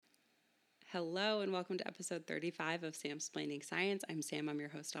Hello and welcome to episode 35 of Samsplaining Science. I'm Sam, I'm your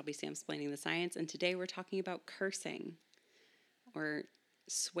host. I'll be Samsplaining the science, and today we're talking about cursing or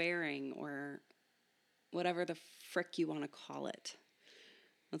swearing or whatever the frick you want to call it.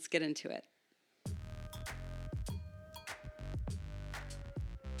 Let's get into it.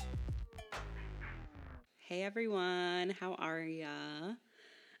 Hey everyone, how are ya?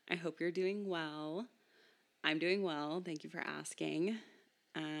 I hope you're doing well. I'm doing well, thank you for asking.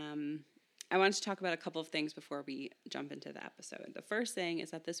 I wanted to talk about a couple of things before we jump into the episode. The first thing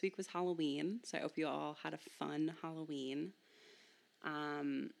is that this week was Halloween, so I hope you all had a fun Halloween.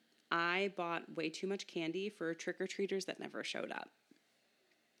 I bought way too much candy for trick-or-treaters that never showed up.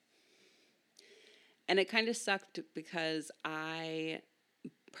 And it kind of sucked because I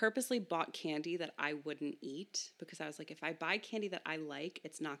purposely bought candy that I wouldn't eat because I was like, if I buy candy that I like,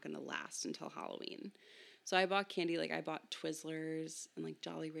 it's not going to last until Halloween. So I bought candy, I bought Twizzlers and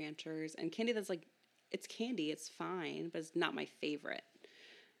Jolly Ranchers and candy that's it's candy, it's fine, but it's not my favorite.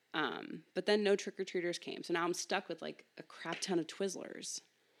 But then no trick-or-treaters came. So now I'm stuck with a crap ton of Twizzlers.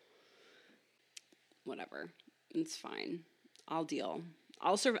 Whatever. It's fine. I'll deal.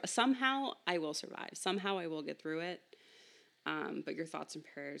 Somehow I will survive. Somehow I will get through it. But your thoughts and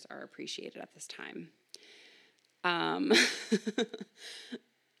prayers are appreciated at this time.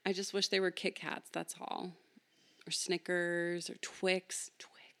 I just wish they were Kit Kats, that's all. Or Snickers or Twix.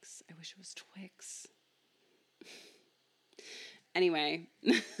 Twix. I wish it was Twix. Anyway,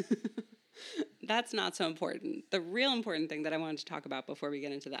 that's not so important. The real important thing that I wanted to talk about before we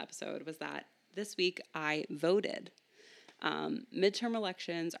get into the episode was that this week I voted. Midterm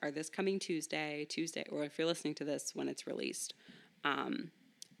elections are this coming Tuesday, or if you're listening to this when it's released.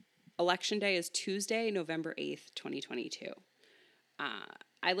 Election day is Tuesday, November 8th, 2022.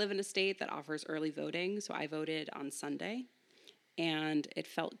 I live in a state that offers early voting, so I voted on Sunday, and it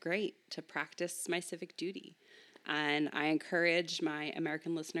felt great to practice my civic duty. And I encourage my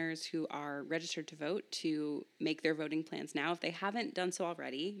American listeners who are registered to vote to make their voting plans now. If they haven't done so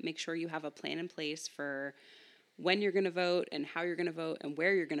already, make sure you have a plan in place for when you're going to vote and how you're going to vote and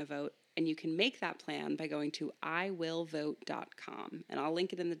where you're going to vote. And you can make that plan by going to iwillvote.com. And I'll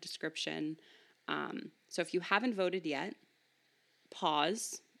link it in the description. So if you haven't voted yet,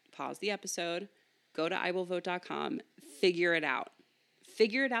 pause the episode, go to iwillvote.com, figure it out.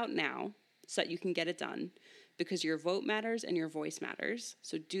 Figure it out now so that you can get it done because your vote matters and your voice matters.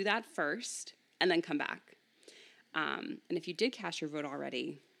 So do that first and then come back. And if you did cast your vote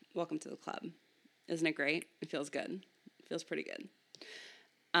already, welcome to the club. Isn't it great? It feels good. It feels pretty good.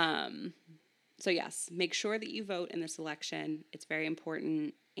 So yes, make sure that you vote in this election. It's very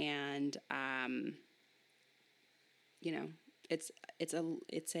important. And,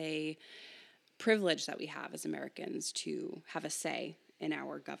 it's a privilege that we have as Americans to have a say in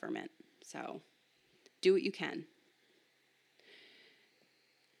our government. So do what you can.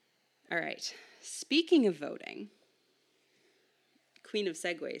 All right. Speaking of voting, queen of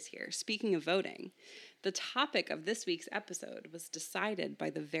segues here. Speaking of voting, the topic of this week's episode was decided by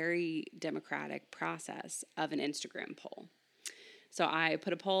the very democratic process of an Instagram poll. So I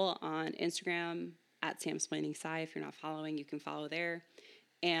put a poll on Instagram at SamsplainingsCi. If you're not following, you can follow there.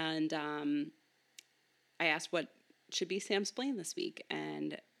 And I asked what should be Samsplained this week.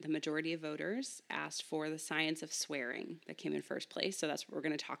 And the majority of voters asked for the science of swearing that came in first place. So that's what we're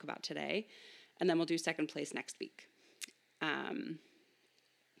going to talk about today. And then we'll do second place next week.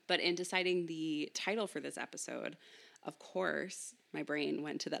 But in deciding the title for this episode, of course, my brain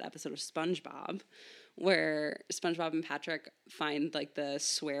went to that episode of SpongeBob where SpongeBob and Patrick find the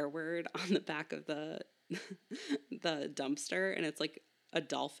swear word on the back of the dumpster, and it's a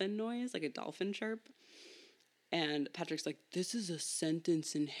dolphin noise, a dolphin chirp. And Patrick's like, this is a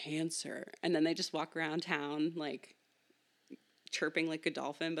sentence enhancer. And then they just walk around town chirping like a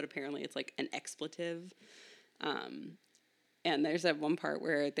dolphin, but apparently it's an expletive. And there's that one part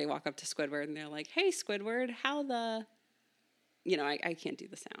where they walk up to Squidward and they're like, hey, Squidward, how the... I can't do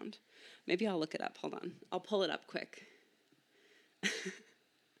the sound. Maybe I'll look it up. Hold on. I'll pull it up quick.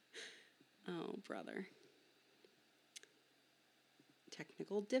 Oh, brother.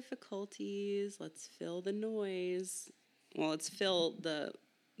 Technical difficulties. Let's fill the noise. Well, let's fill the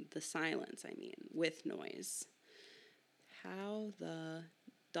silence, with noise. How the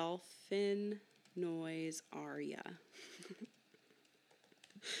dolphin noise are ya?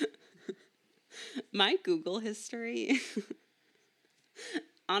 My Google history.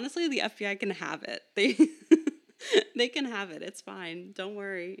 Honestly, the FBI can have it. They can have it. It's fine. Don't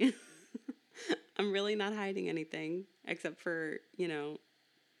worry. I'm really not hiding anything except for,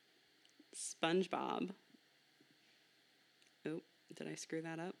 SpongeBob. Oh, did I screw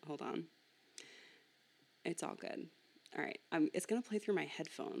that up? Hold on. It's all good. All right. It's going to play through my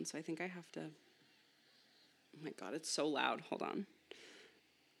headphones, so I think I have to. Oh my God, it's so loud. Hold on.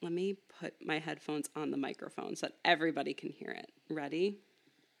 Let me put my headphones on the microphone so that everybody can hear it. Ready?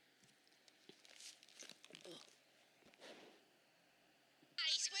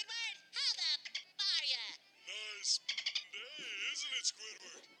 Hey, Squidward, how the are ya? Nice day, isn't it,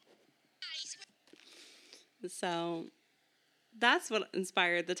 Squidward? Hey, So that's what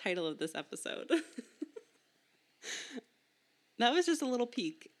inspired the title of this episode. That was just a little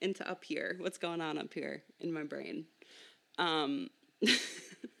peek into up here, what's going on up here in my brain.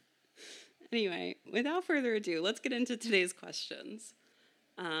 Anyway, without further ado, let's get into today's questions.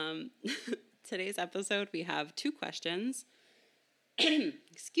 Today's episode, we have 2 questions.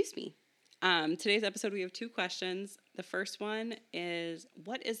 Excuse me. Today's episode, we have 2 questions. The first one is,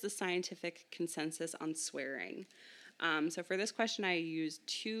 what is the scientific consensus on swearing? So for this question, I used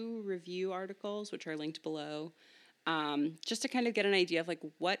 2 review articles, which are linked below, just to kind of get an idea of like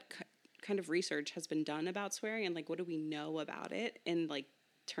what kind of research has been done about swearing and like what do we know about it in like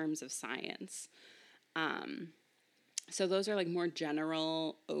terms of science. So those are like more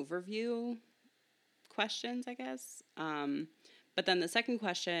general overview questions, I guess. But then the second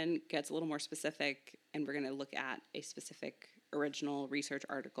question gets a little more specific, and we're going to look at a specific original research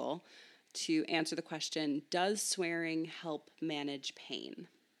article to answer the question, does swearing help manage pain?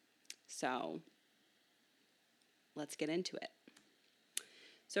 So let's get into it.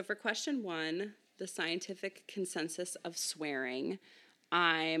 So for question 1, the scientific consensus of swearing,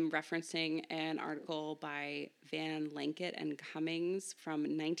 I'm referencing an article by Van Lankett and Cummings from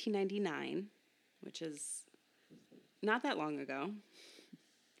 1999, which is not that long ago,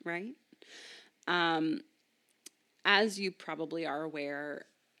 right? As you probably are aware,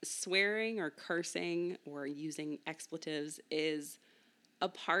 swearing or cursing or using expletives is a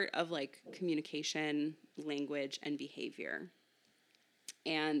part of like communication, language, and behavior.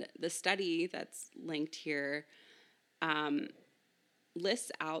 And the study that's linked here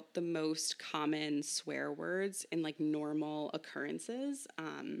lists out the most common swear words in like normal occurrences.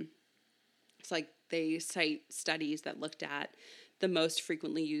 It's like they cite studies that looked at the most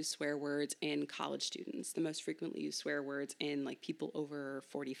frequently used swear words in college students, the most frequently used swear words in like people over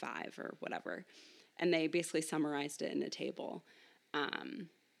 45 or whatever. And they basically summarized it in a table. I'm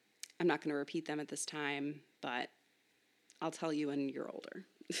not going to repeat them at this time, but I'll tell you when you're older.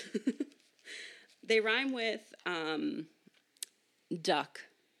 They rhyme with duck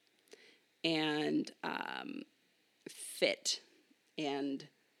and fit and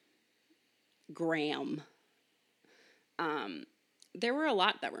gram. There were a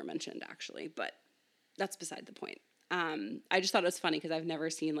lot that were mentioned, actually, but that's beside the point. I just thought it was funny because I've never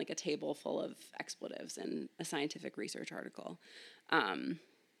seen like a table full of expletives in a scientific research article.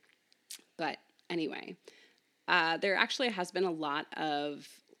 But anyway, there actually has been a lot of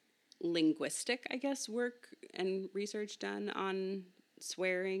linguistic, I guess, work and research done on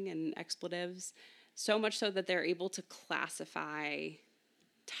swearing and expletives, so much so that they're able to classify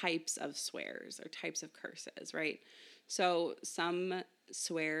types of swears or types of curses, right? So some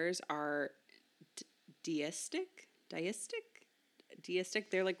swears are deistic,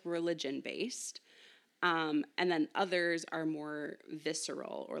 they're like religion based. And then others are more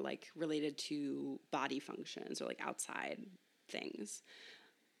visceral or like related to body functions or like outside things.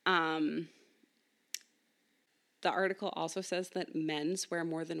 The article also says that men swear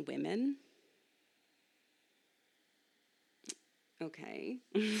more than women. Okay.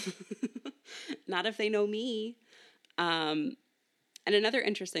 Not if they know me. And another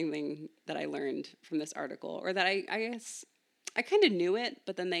interesting thing that I learned from this article, or that I guess I kind of knew it,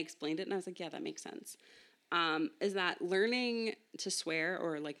 but then they explained it and I was like, yeah, that makes sense, is that learning to swear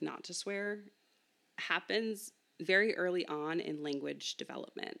or like not to swear happens very early on in language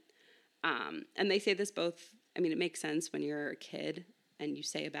development. And they say this both, I mean, it makes sense when you're a kid and you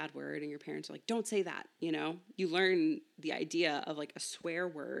say a bad word and your parents are like, don't say that, you know? You learn the idea of like a swear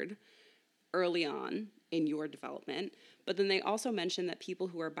word early on in your development. But then they also mention that people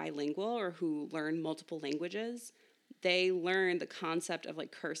who are bilingual or who learn multiple languages, they learn the concept of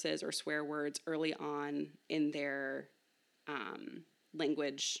like curses or swear words early on in their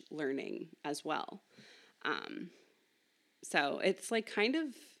language learning as well. So it's like kind of,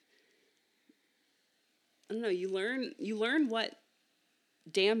 I don't know, you learn what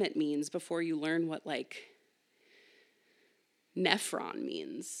damn it means before you learn what like nephron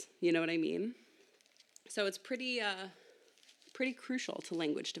means. You know what I mean? So it's pretty crucial to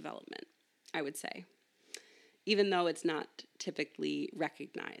language development, I would say, even though it's not typically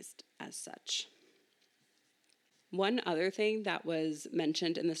recognized as such. One other thing that was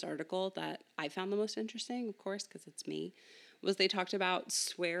mentioned in this article that I found the most interesting, of course, because it's me, was they talked about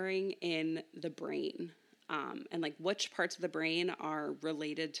swearing in the brain, and like which parts of the brain are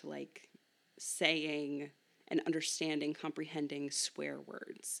related to like saying and understanding, comprehending swear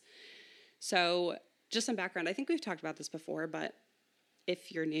words. So, just some background. I think we've talked about this before, but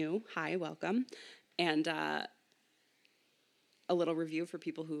if you're new, hi, welcome. And a little review for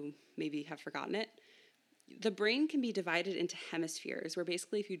people who maybe have forgotten it. The brain can be divided into hemispheres, where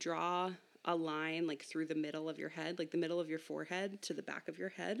basically if you draw a line like through the middle of your head, like the middle of your forehead to the back of your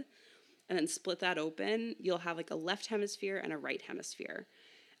head, and then split that open, you'll have like a left hemisphere and a right hemisphere.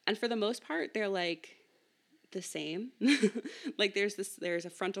 And for the most part, they're like the same. Like there's a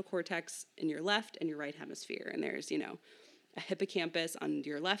frontal cortex in your left and your right hemisphere, and there's, a hippocampus on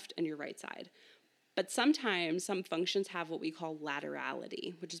your left and your right side. But sometimes some functions have what we call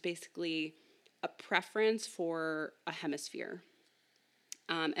laterality, which is basically a preference for a hemisphere.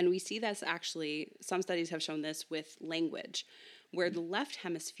 And we see this actually, some studies have shown this with language, where the left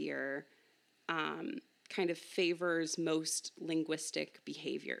hemisphere kind of favors most linguistic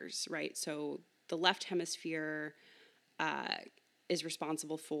behaviors, right? So the left hemisphere is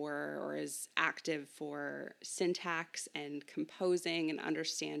responsible for or is active for syntax and composing and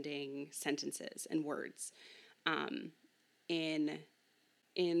understanding sentences and words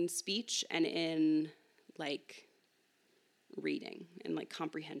in speech and in like reading and like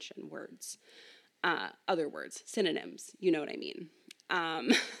comprehension words, other words, synonyms, you know what I mean.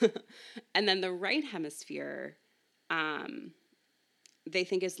 And then the right hemisphere, they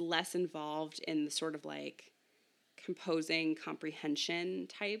think is less involved in the sort of like composing comprehension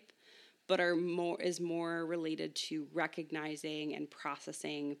type, but is more related to recognizing and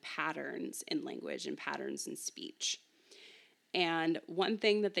processing patterns in language and patterns in speech. And one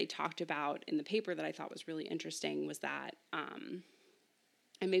thing that they talked about in the paper that I thought was really interesting was that, and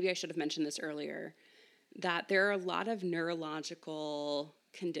maybe I should have mentioned this earlier, that there are a lot of neurological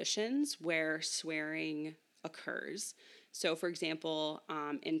conditions where swearing occurs. So, for example,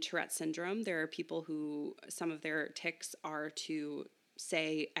 in Tourette syndrome, there are people who some of their tics are to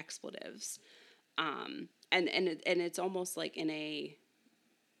say expletives, and it's almost like in a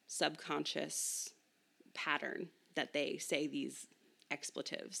subconscious pattern that they say these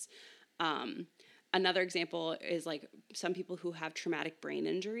expletives. Another example is like some people who have traumatic brain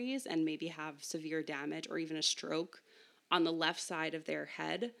injuries and maybe have severe damage or even a stroke on the left side of their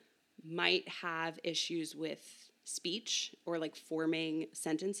head might have issues with speech or like forming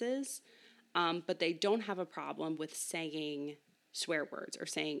sentences, but they don't have a problem with saying swear words or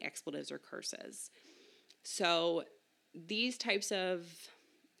saying expletives or curses. So these types of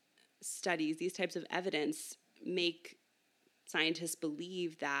studies, these types of evidence make scientists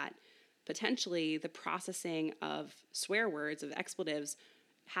believe that potentially the processing of swear words, of expletives,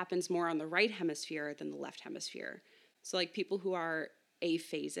 happens more on the right hemisphere than the left hemisphere. So like people who are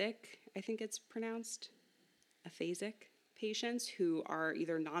aphasic, I think it's pronounced, aphasic patients who are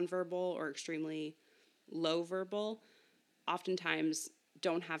either nonverbal or extremely low verbal, oftentimes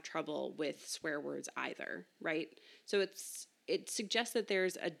don't have trouble with swear words either, right? So it suggests that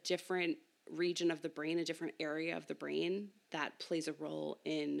there's a different region of the brain, a different area of the brain that plays a role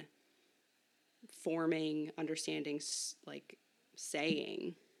in forming, understanding, like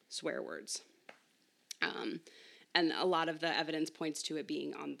saying swear words. And a lot of the evidence points to it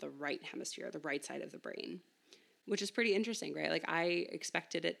being on the right hemisphere, the right side of the brain, which is pretty interesting, right? Like I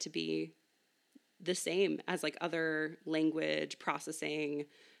expected it to be the same as like other language processing,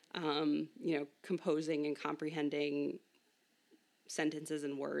 composing and comprehending sentences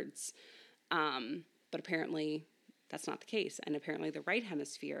and words. But apparently that's not the case. And apparently the right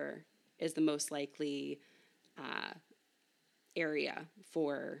hemisphere is the most likely area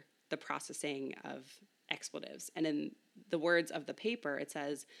for the processing of expletives. And in the words of the paper, it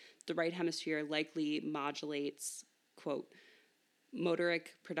says the right hemisphere likely modulates, quote,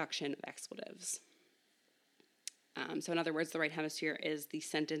 motoric production of expletives. So in other words, the right hemisphere is the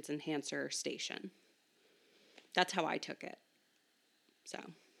sentence enhancer station. That's how I took it. So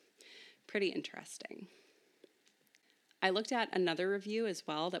pretty interesting. I looked at another review as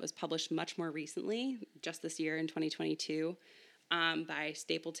well that was published much more recently, just this year in 2022, by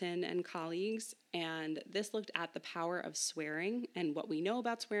Stapleton and colleagues. And this looked at the power of swearing and what we know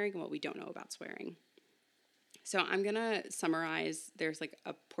about swearing and what we don't know about swearing. So I'm going to summarize. There's like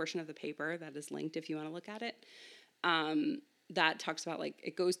a portion of the paper that is linked if you want to look at it. That talks about like,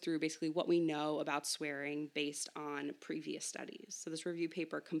 it goes through basically what we know about swearing based on previous studies. So this review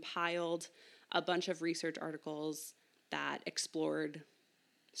paper compiled a bunch of research articles that explored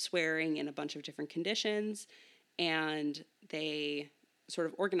swearing in a bunch of different conditions And they sort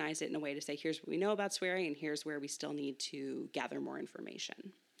of organize it in a way to say, here's what we know about swearing, and here's where we still need to gather more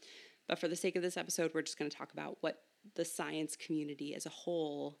information. But for the sake of this episode, we're just going to talk about what the science community as a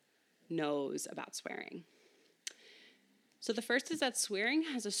whole knows about swearing. So the first is that swearing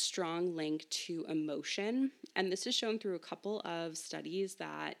has a strong link to emotion, and this is shown through a couple of studies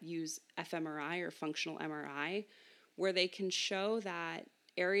that use fMRI or functional MRI, where they can show that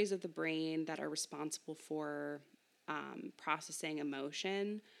areas of the brain that are responsible for processing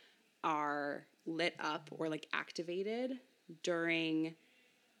emotion are lit up or like activated during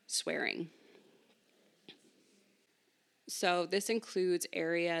swearing. So this includes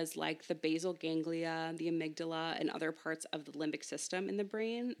areas like the basal ganglia, the amygdala, and other parts of the limbic system in the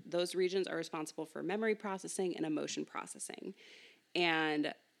brain. Those regions are responsible for memory processing and emotion processing.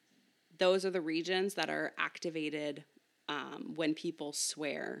 And those are the regions that are activated when people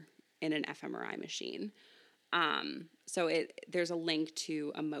swear in an fMRI machine. So there's a link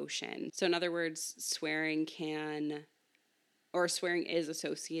to emotion. So in other words, swearing is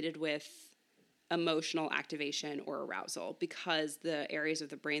associated with emotional activation or arousal because the areas of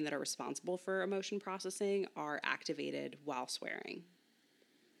the brain that are responsible for emotion processing are activated while swearing.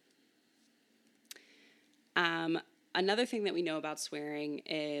 Another thing that we know about swearing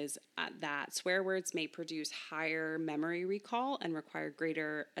is that swear words may produce higher memory recall and require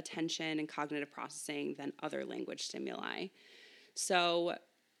greater attention and cognitive processing than other language stimuli. So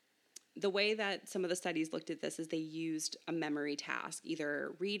the way that some of the studies looked at this is they used a memory task,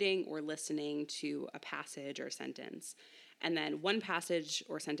 either reading or listening to a passage or sentence. And then one passage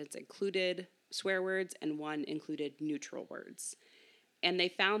or sentence included swear words and one included neutral words. And they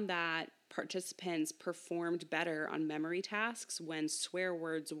found that participants performed better on memory tasks when swear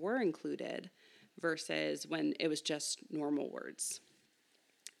words were included versus when it was just normal words.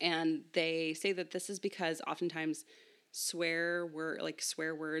 And they say that this is because oftentimes swear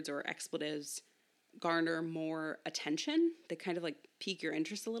words or expletives garner more attention. They kind of like pique your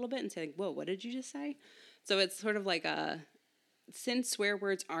interest a little bit and say like, whoa, what did you just say? So it's sort of like since swear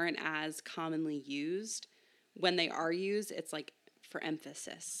words aren't as commonly used, when they are used, it's like for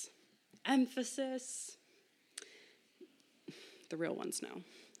emphasis. Emphasis. The real ones know.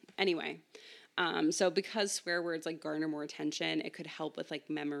 Anyway, so because swear words like garner more attention, it could help with like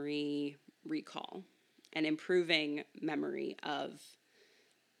memory recall and improving memory of,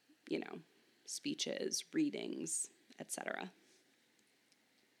 speeches, readings, etc.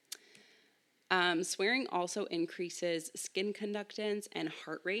 Swearing also increases skin conductance and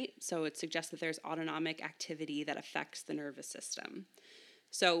heart rate, so it suggests that there's autonomic activity that affects the nervous system.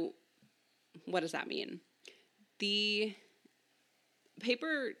 So what does that mean? The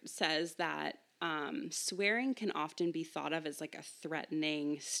paper says that swearing can often be thought of as like a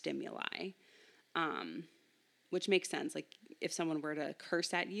threatening stimuli, which makes sense. Like if someone were to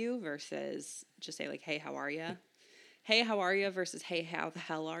curse at you versus just say like, hey, how are you? Hey, how are you versus hey, how the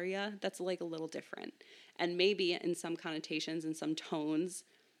hell are you? That's like a little different. And maybe in some connotations and some tones,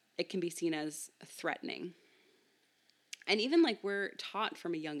 it can be seen as threatening. And even like we're taught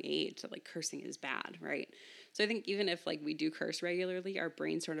from a young age that like cursing is bad, right? So I think even if like we do curse regularly, our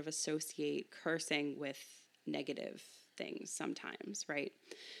brains sort of associate cursing with negative things sometimes, right?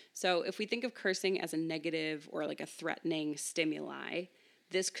 So if we think of cursing as a negative or like a threatening stimuli,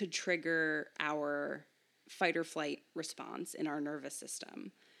 this could trigger our fight or flight response in our nervous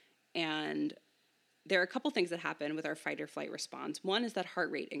system. And there are a couple things that happen with our fight or flight response. One is that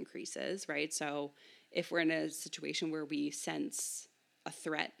heart rate increases, right? So if we're in a situation where we sense a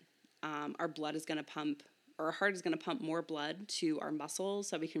threat, our blood is going to pump, or our heart is going to pump more blood to our muscles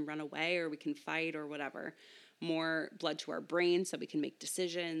so we can run away or we can fight or whatever. More blood to our brain so we can make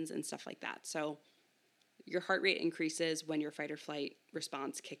decisions and stuff like that. So your heart rate increases when your fight or flight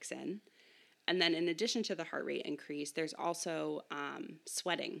response kicks in. And then in addition to the heart rate increase, there's also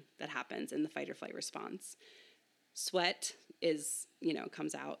sweating that happens in the fight or flight response. Sweat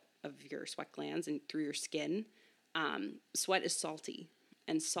comes out of your sweat glands and through your skin. Sweat is salty,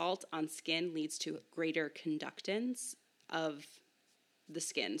 and salt on skin leads to greater conductance of the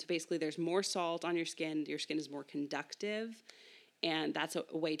skin. So basically there's more salt on your skin is more conductive, and that's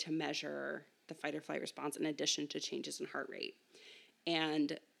a way to measure the fight or flight response in addition to changes in heart rate.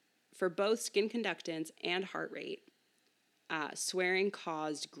 And for both skin conductance and heart rate, swearing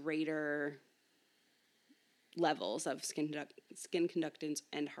caused greater levels of skin conductance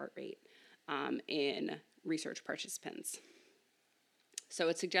and heart rate in research participants. So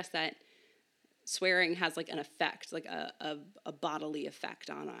it suggests that swearing has like an effect, like a bodily effect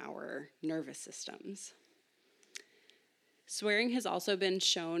on our nervous systems. Swearing has also been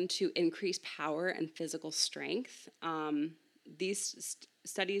shown to increase power and physical strength. These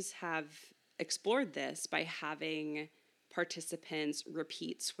studies have explored this by having participants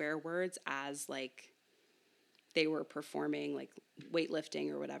repeat swear words as like they were performing like weightlifting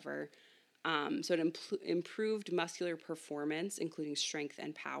or whatever. So it improved muscular performance, including strength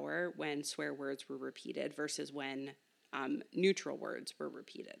and power, when swear words were repeated versus when neutral words were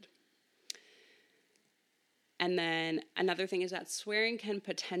repeated. And then another thing is that swearing can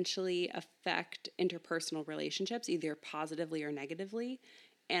potentially affect interpersonal relationships, either positively or negatively.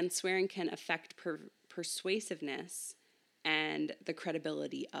 And swearing can affect persuasiveness and the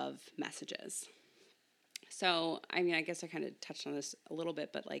credibility of messages. So, I mean, I guess I kind of touched on this a little bit,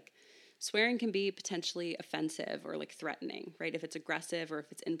 but like swearing can be potentially offensive or like threatening, right? If it's aggressive or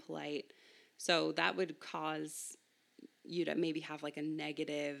if it's impolite. So that would cause you to maybe have like a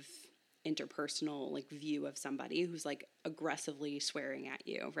negative interpersonal like view of somebody who's like aggressively swearing at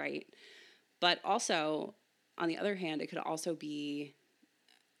you, right? But also, on the other hand, it could also be,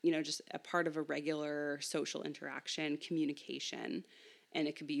 you know, just a part of a regular social interaction, communication, and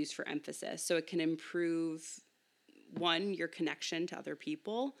it could be used for emphasis. So it can improve, one, your connection to other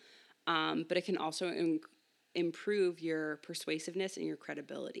people, but it can also improve your persuasiveness and your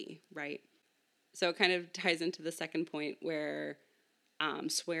credibility, right? So it kind of ties into the second point where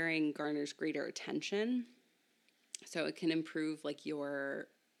swearing garners greater attention. So it can improve like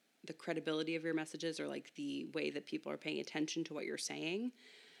the credibility of your messages, or like the way that people are paying attention to what you're saying.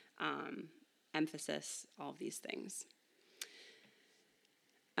 Emphasis, all of these things.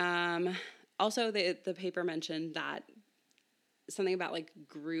 Also, the paper mentioned that something about like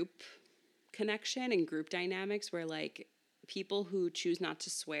group connection and group dynamics, where like people who choose not to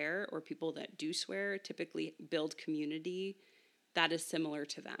swear or people that do swear typically build community that is similar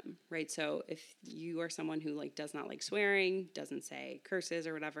to them, right? So if you are someone who like does not like swearing, doesn't say curses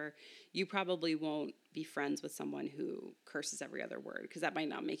or whatever, you probably won't be friends with someone who curses every other word, because that might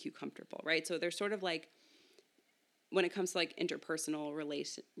not make you comfortable, right? So there's sort of like, when it comes to like interpersonal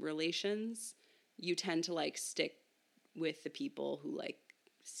relations, you tend to like stick with the people who like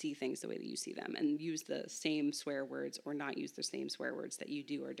see things the way that you see them and use the same swear words or not use the same swear words that you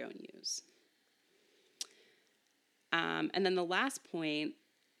do or don't use. And then the last point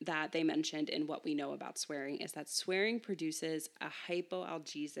that they mentioned in what we know about swearing is that swearing produces a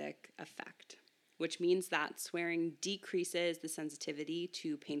hypoalgesic effect, which means that swearing decreases the sensitivity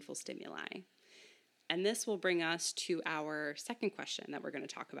to painful stimuli. And this will bring us to our second question that we're going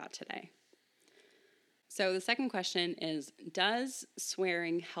to talk about today. So the second question is, does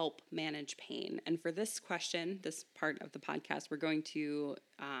swearing help manage pain? And for this question, this part of the podcast, we're going to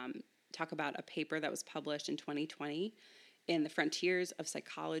talk about a paper that was published in 2020 in the Frontiers of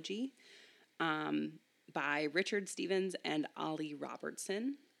Psychology by Richard Stevens and Ollie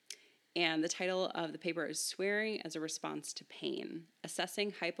Robertson. And the title of the paper is Swearing as a Response to Pain,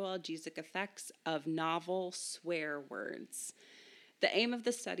 Assessing Hypoalgesic Effects of Novel Swear Words. The aim of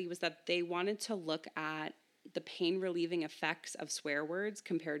the study was that they wanted to look at the pain-relieving effects of swear words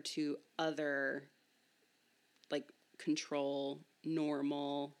compared to other, like, control,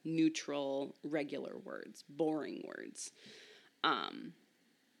 normal, neutral, regular words, boring words.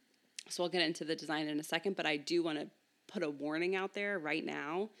 So I'll get into the design in a second, but I do want to put a warning out there right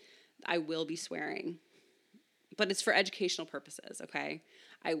now. I will be swearing, but it's for educational purposes, okay?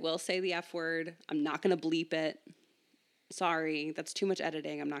 I will say the F word. I'm not going to bleep it. Sorry, that's too much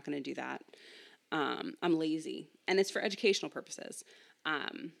editing. I'm not going to do that. I'm lazy, and it's for educational purposes.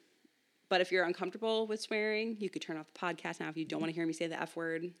 But if you're uncomfortable with swearing, you could turn off the podcast now. If you don't want to hear me say the F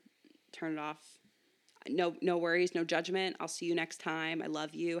word, turn it off. No worries, no judgment. I'll see you next time. I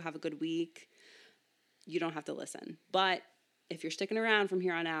love you. Have a good week. You don't have to listen. But if you're sticking around from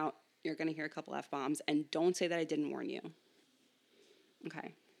here on out, you're going to hear a couple F-bombs, and don't say that I didn't warn you.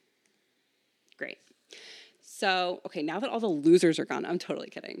 Okay. Great. So, okay, now that all the losers are gone, I'm totally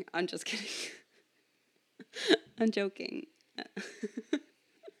kidding. I'm just kidding. I'm joking.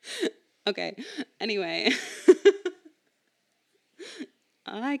 Okay, anyway.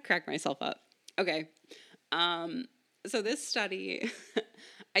 I cracked myself up. Okay. So this study,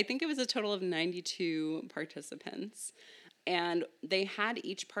 I think it was a total of 92 participants, and they had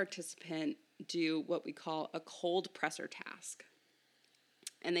each participant do what we call a cold presser task.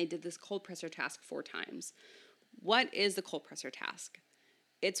 And they did this cold presser task 4 times. What is the cold presser task?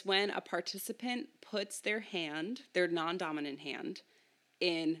 It's when a participant puts their hand, their non-dominant hand,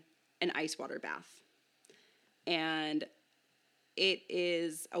 in an ice water bath. And it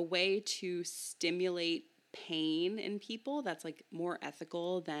is a way to stimulate pain in people that's like more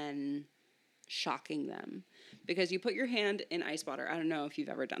ethical than shocking them. Because you put your hand in ice water. I don't know if you've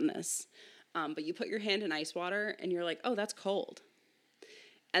ever done this, but you put your hand in ice water and you're like, oh, that's cold.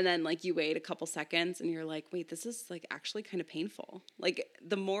 And then like you wait a couple seconds and you're like, wait, this is like actually kind of painful. Like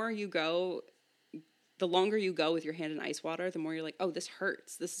the more you go, the longer you go with your hand in ice water, the more you're like, oh, this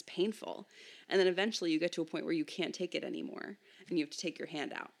hurts. This is painful. And then eventually you get to a point where you can't take it anymore and you have to take your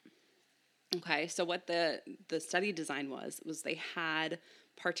hand out. Okay, so what the study design was they had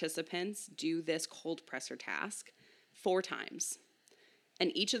participants do this cold presser task 4 times.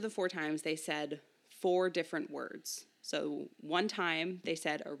 And each of the 4 times they said 4 different words. So 1 time they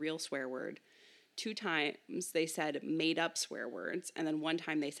said a real swear word. 2 times they said made up swear words. And then 1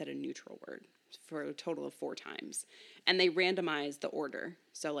 time they said a neutral word for a total of 4 times. And they randomized the order.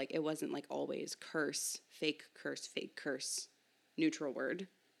 So like it wasn't like always curse, fake curse, neutral word.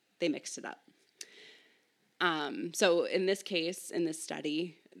 They mixed it up. So in this case, in this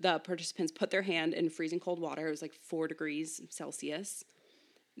study, the participants put their hand in freezing cold water. It was like 4 degrees Celsius.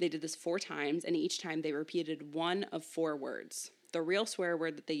 They did this 4 times, and each time they repeated 1 of 4 words. The real swear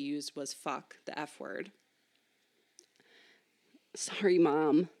word that they used was fuck, the F word. Sorry,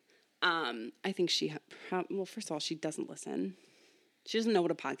 Mom. I think well, first of all, she doesn't listen. She doesn't know what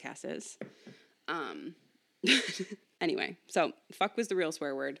a podcast is. Anyway, so fuck was the real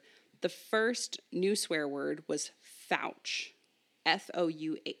swear word. The first new swear word was fouch.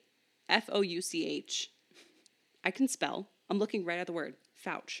 F-O-U-C-H. I can spell. I'm looking right at the word.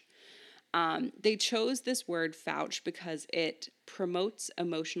 Fouch. They chose this word fouch because it promotes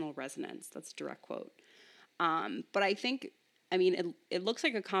emotional resonance. That's a direct quote. But I think, it looks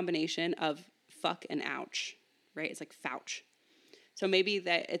like a combination of fuck and ouch, right? It's like fouch. So maybe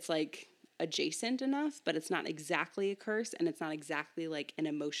that it's like adjacent enough, but it's not exactly a curse, and it's not exactly like an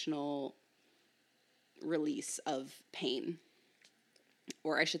emotional release of pain.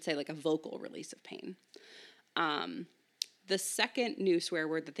 Or I should say like a vocal release of pain. The second new swear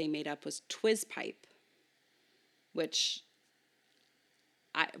word that they made up was twizpipe, which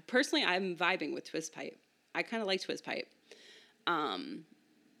I'm vibing with twizpipe. I kind of like twizpipe.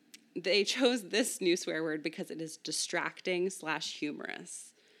 They chose this new swear word because it is distracting /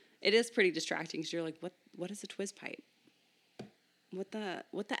 humorous. It is pretty distracting because you're like, what is a twizpipe? What the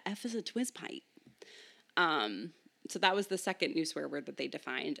F is a twizpipe? So that was the second new swear word that they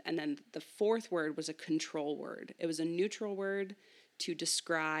defined. And then the 4th word was a control word. It was a neutral word to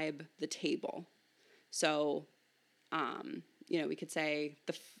describe the table. So, we could say,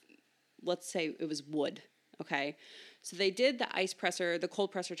 let's say it was wood, okay? So they did the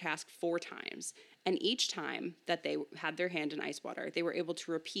cold presser task 4 times. And each time that they had their hand in ice water, they were able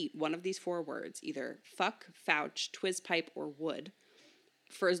to repeat one of these 4 words, either fuck, fouch, twizpipe, or wood,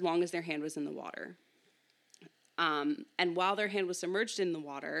 for as long as their hand was in the water. And while their hand was submerged in the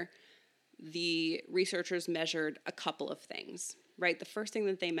water, the researchers measured a couple of things, right? The first thing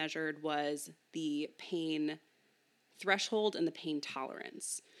that they measured was the pain threshold and the pain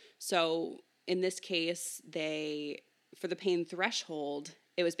tolerance. So in this case, for the pain threshold,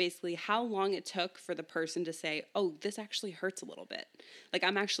 it was basically how long it took for the person to say, oh, this actually hurts a little bit. Like,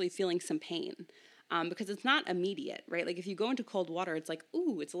 I'm actually feeling some pain. Because it's not immediate, right? Like, if you go into cold water, it's like,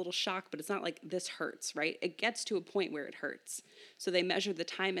 ooh, it's a little shock, but it's not like this hurts, right? It gets to a point where it hurts. So they measured the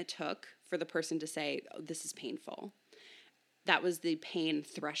time it took for the person to say, oh, this is painful. That was the pain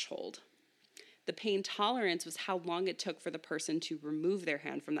threshold. The pain tolerance was how long it took for the person to remove their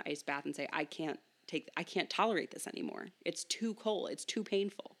hand from the ice bath and say, I can't tolerate this anymore. It's too cold. It's too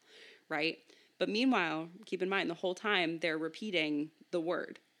painful, right? But meanwhile, keep in mind, the whole time they're repeating the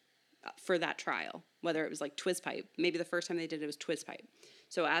word for that trial, whether it was like twizpipe. Maybe the first time they did it was twizpipe.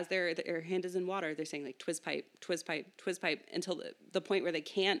 So as their hand is in water, they're saying like twizpipe, twizpipe, twizpipe until the point where they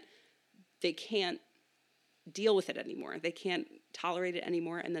can't deal with it anymore. They can't tolerate it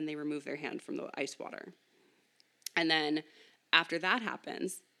anymore, and then they remove their hand from the ice water. And then after that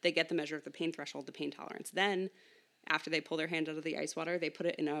happens, they get the measure of the pain threshold, the pain tolerance. Then after they pull their hand out of the ice water, they put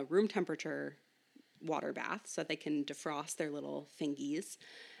it in a room temperature water bath so that they can defrost their little fingies.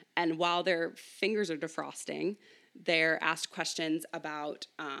 And while their fingers are defrosting, they're asked questions about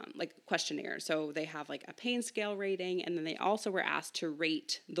like questionnaires. So they have like a pain scale rating, and then they also were asked to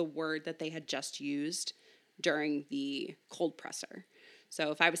rate the word that they had just used during the cold presser. So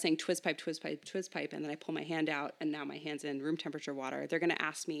if I was saying twizpipe, twizpipe, twizpipe, and then I pull my hand out and now my hand's in room temperature water, they're going to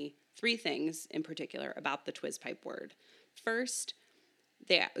ask me 3 things in particular about the twizpipe word. First,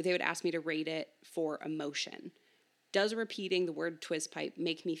 they would ask me to rate it for emotion. Does repeating the word twizpipe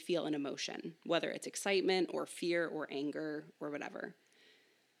make me feel an emotion, whether it's excitement or fear or anger or whatever?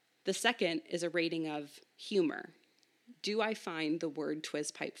 The second is a rating of humor. do I find the word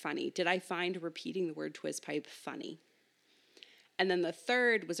twist pipe funny? Did I find repeating the word twist pipe funny? And then the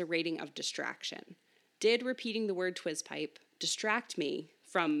third was a rating of distraction. Did repeating the word twist pipe distract me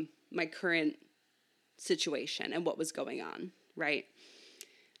from my current situation and what was going on, right?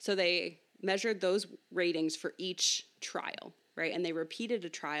 So they measured those ratings for each trial, right? And they repeated a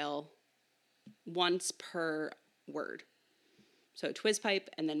trial once per word. So twist pipe,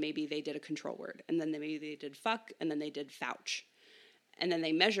 and then maybe they did a control word, and then maybe they did fuck, and then they did fouch. And then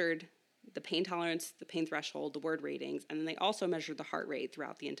they measured the pain tolerance, the pain threshold, the word ratings, and then they also measured the heart rate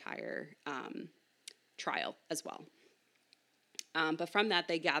throughout the entire trial as well. But from that,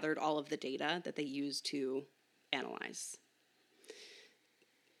 they gathered all of the data that they used to analyze.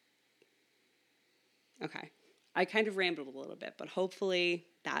 Okay, I kind of rambled a little bit, but hopefully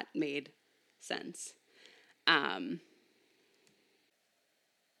that made sense.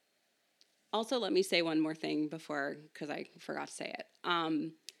 Also, let me say one more thing before, because I forgot to say it.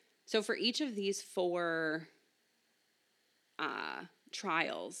 So for each of these 4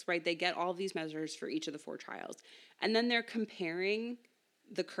 trials, right, they get all of these measures for each of the 4 trials. And then they're comparing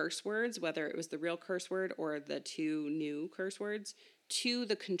the curse words, whether it was the real curse word or the 2 new curse words, to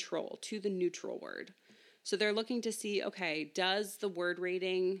the control, to the neutral word. So they're looking to see, okay, is the word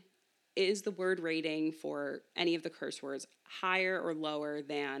rating for any of the curse words higher or lower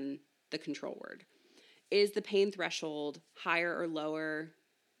than the control word? Is the pain threshold higher or lower?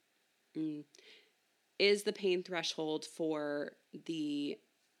 Is the pain threshold for the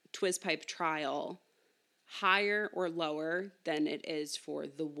twist pipe trial higher or lower than it is for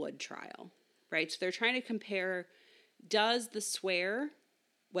the wood trial, right? So they're trying to compare, does the swear,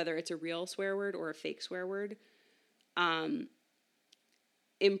 whether it's a real swear word or a fake swear word,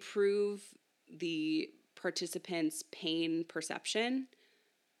 improve the participants' pain perception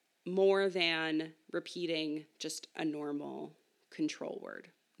more than repeating just a normal control word,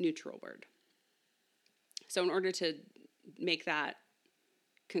 neutral word. So in order to make that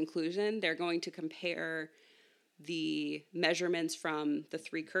conclusion, they're going to compare the measurements from the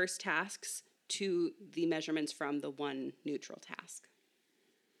 3 curse tasks to the measurements from the 1 neutral task.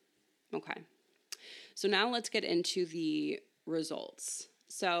 Okay, so now let's get into the results.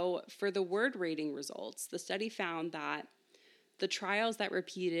 So for the word rating results, the study found that the trials that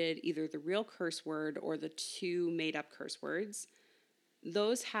repeated either the real curse word or the 2 made-up curse words,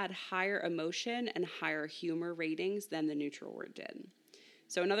 those had higher emotion and higher humor ratings than the neutral word did.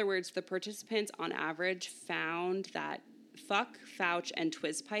 So in other words, the participants on average found that fuck, fouch, and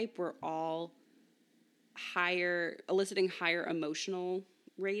twist pipe were all higher, eliciting higher emotional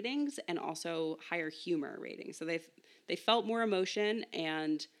ratings and also higher humor ratings. So they felt more emotion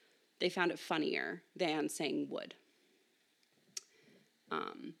and they found it funnier than saying would.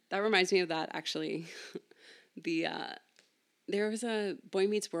 That reminds me of that, actually. There was a Boy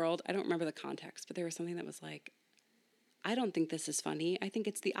Meets World. I don't remember the context, but there was something that was like, I don't think this is funny. I think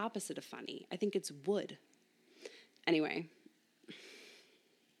it's the opposite of funny. I think it's would. Anyway,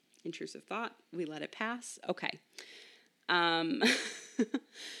 intrusive thought. We let it pass. Okay.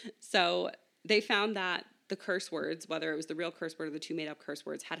 So they found that the curse words, whether it was the real curse word or the 2 made-up curse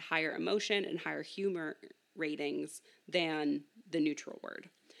words, had higher emotion and higher humor ratings than the neutral word.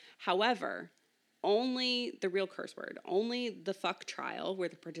 However, only the real curse word, only the fuck trial, where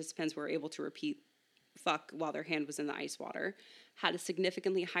the participants were able to repeat fuck while their hand was in the ice water, had a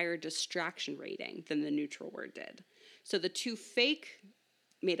significantly higher distraction rating than the neutral word did. So the 2 fake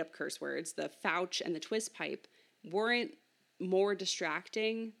made-up curse words, the fouch and the twist pipe, weren't more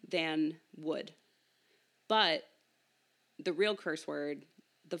distracting than would. But the real curse word,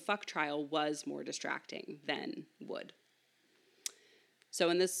 the fuck trial, was more distracting than would. So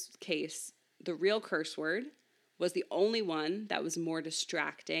in this case, the real curse word was the only one that was more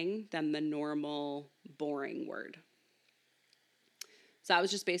distracting than the normal boring word. So that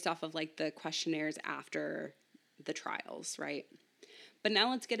was just based off of like the questionnaires after the trials, right? But now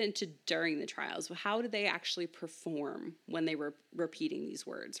let's get into during the trials. How did they actually perform when they were repeating these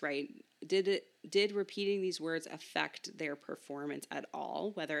words, right? Did repeating these words affect their performance at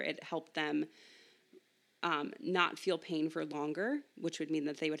all? Whether it helped them not feel pain for longer, which would mean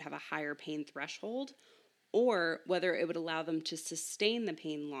that they would have a higher pain threshold, or whether it would allow them to sustain the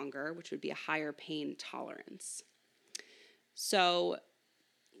pain longer, which would be a higher pain tolerance. So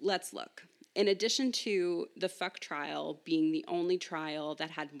let's look. In addition to the fuck trial being the only trial that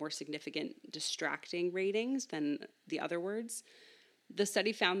had more significant distracting ratings than the other words, the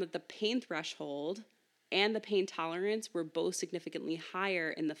study found that the pain threshold and the pain tolerance were both significantly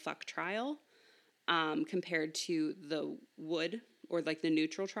higher in the fuck trial compared to the would, or like the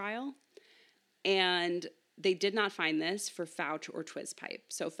neutral trial. And they did not find this for Fouch or Twizzpipe.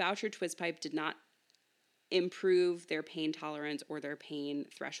 So Fouch or Twizzpipe did not improve their pain tolerance or their pain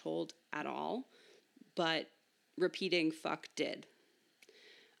threshold at all, but repeating fuck did.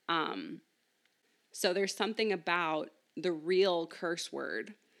 So there's something about the real curse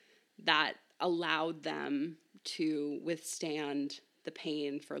word that allowed them to withstand the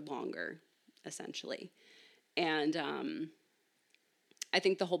pain for longer, essentially. And I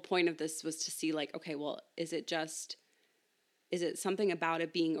think the whole point of this was to see, like, okay, well, is it something about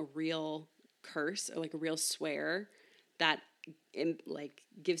it being a real curse or like a real swear that like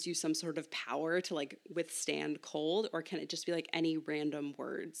gives you some sort of power to like withstand cold, or can it just be like any random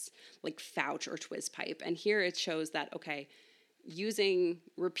words like Fouch or Twizzpipe? And here it shows that, okay,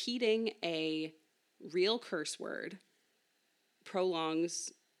 repeating a real curse word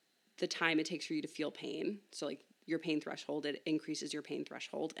prolongs the time it takes for you to feel pain. So like your pain threshold, it increases your pain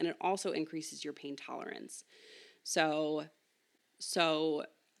threshold, and it also increases your pain tolerance. So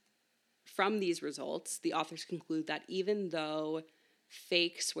from these results, the authors conclude that even though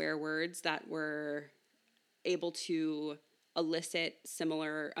fake swear words that were able to elicit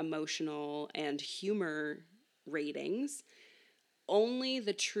similar emotional and humor ratings, only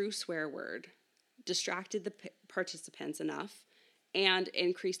the true swear word distracted the participants enough and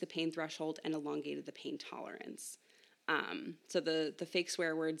increased the pain threshold and elongated the pain tolerance. So the fake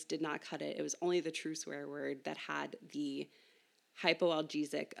swear words did not cut it. It was only the true swear word that had the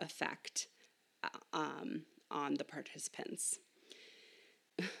hypoalgesic effect on the participants.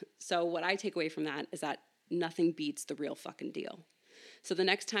 So what I take away from that is that nothing beats the real fucking deal. So the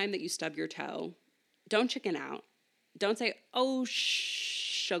next time that you stub your toe, don't chicken out. Don't say, oh,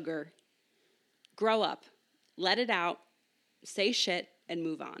 sugar. Grow up. Let it out. Say shit and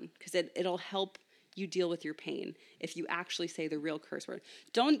move on, because it'll help you deal with your pain if you actually say the real curse word.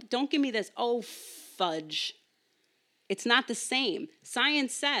 Don't give me this, oh, fudge. It's not the same.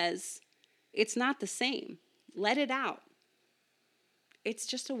 Science says it's not the same. Let it out. It's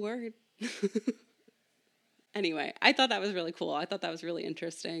just a word. Anyway, I thought that was really cool. I thought that was really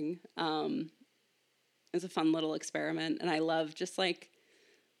interesting. It was a fun little experiment, and I love just like,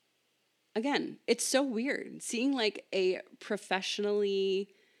 again, it's so weird seeing like a professionally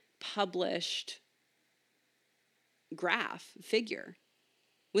published graph figure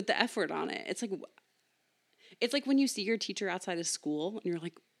with the F word on it. It's like when you see your teacher outside of school and you're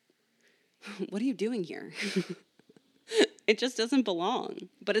like, what are you doing here? It just doesn't belong,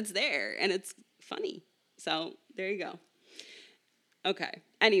 but it's there and it's funny. So there you go. Okay.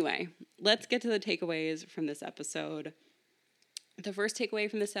 Anyway, let's get to the takeaways from this episode. The first takeaway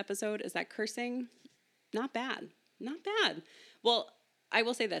from this episode is that cursing, not bad. Not bad. Well, I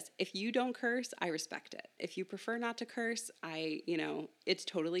will say this. If you don't curse, I respect it. If you prefer not to curse, it's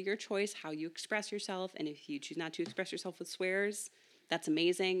totally your choice how you express yourself. And if you choose not to express yourself with swears, that's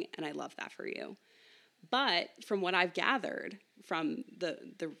amazing. And I love that for you. But from what I've gathered from the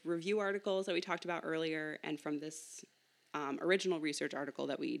review articles that we talked about earlier and from this original research article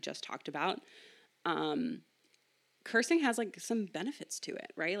that we just talked about, cursing has like some benefits to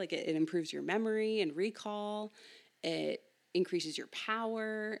it, right? Like it improves your memory and recall. It increases your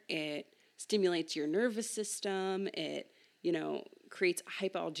power. It stimulates your nervous system. It, creates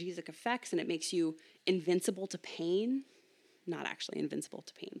hypoalgesic effects, and it makes you invincible to pain. Not actually invincible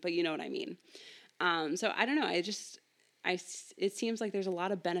to pain, but you know what I mean. So I don't know. It seems like there's a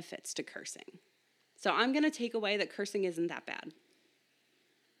lot of benefits to cursing. So I'm going to take away that cursing isn't that bad.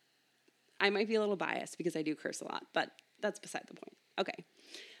 I might be a little biased because I do curse a lot, but that's beside the point. Okay.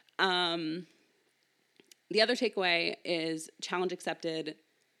 The other takeaway is challenge accepted,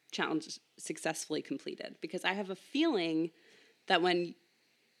 challenge successfully completed. Because I have a feeling that when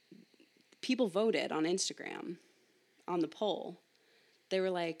people voted on Instagram on the poll, they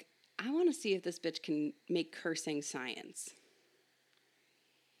were like, I want to see if this bitch can make cursing science.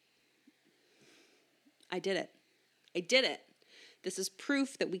 I did it. This is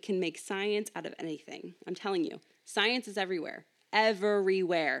proof that we can make science out of anything. I'm telling you, science is everywhere,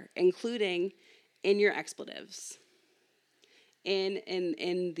 including in your expletives,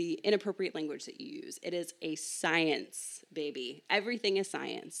 in the inappropriate language that you use. It is a science, baby. Everything is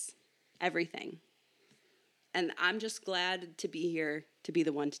science. Everything. And I'm just glad to be here to be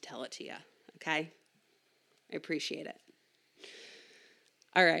the one to tell it to you, okay? I appreciate it.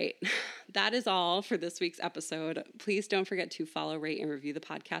 All right, that is all for this week's episode. Please don't forget to follow, rate, and review the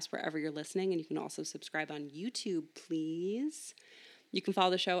podcast wherever you're listening. And you can also subscribe on YouTube, please. You can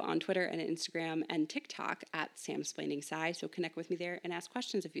follow the show on Twitter and Instagram and TikTok at SamSplainingsci, so connect with me there and ask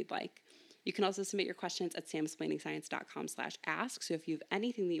questions if you'd like. You can also submit your questions at samsplainingscience.com/ask. So if you have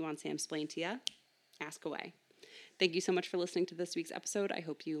anything that you want Sam explained to you, ask away. Thank you so much for listening to this week's episode. I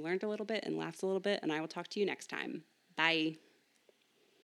hope you learned a little bit and laughed a little bit, and I will talk to you next time. Bye.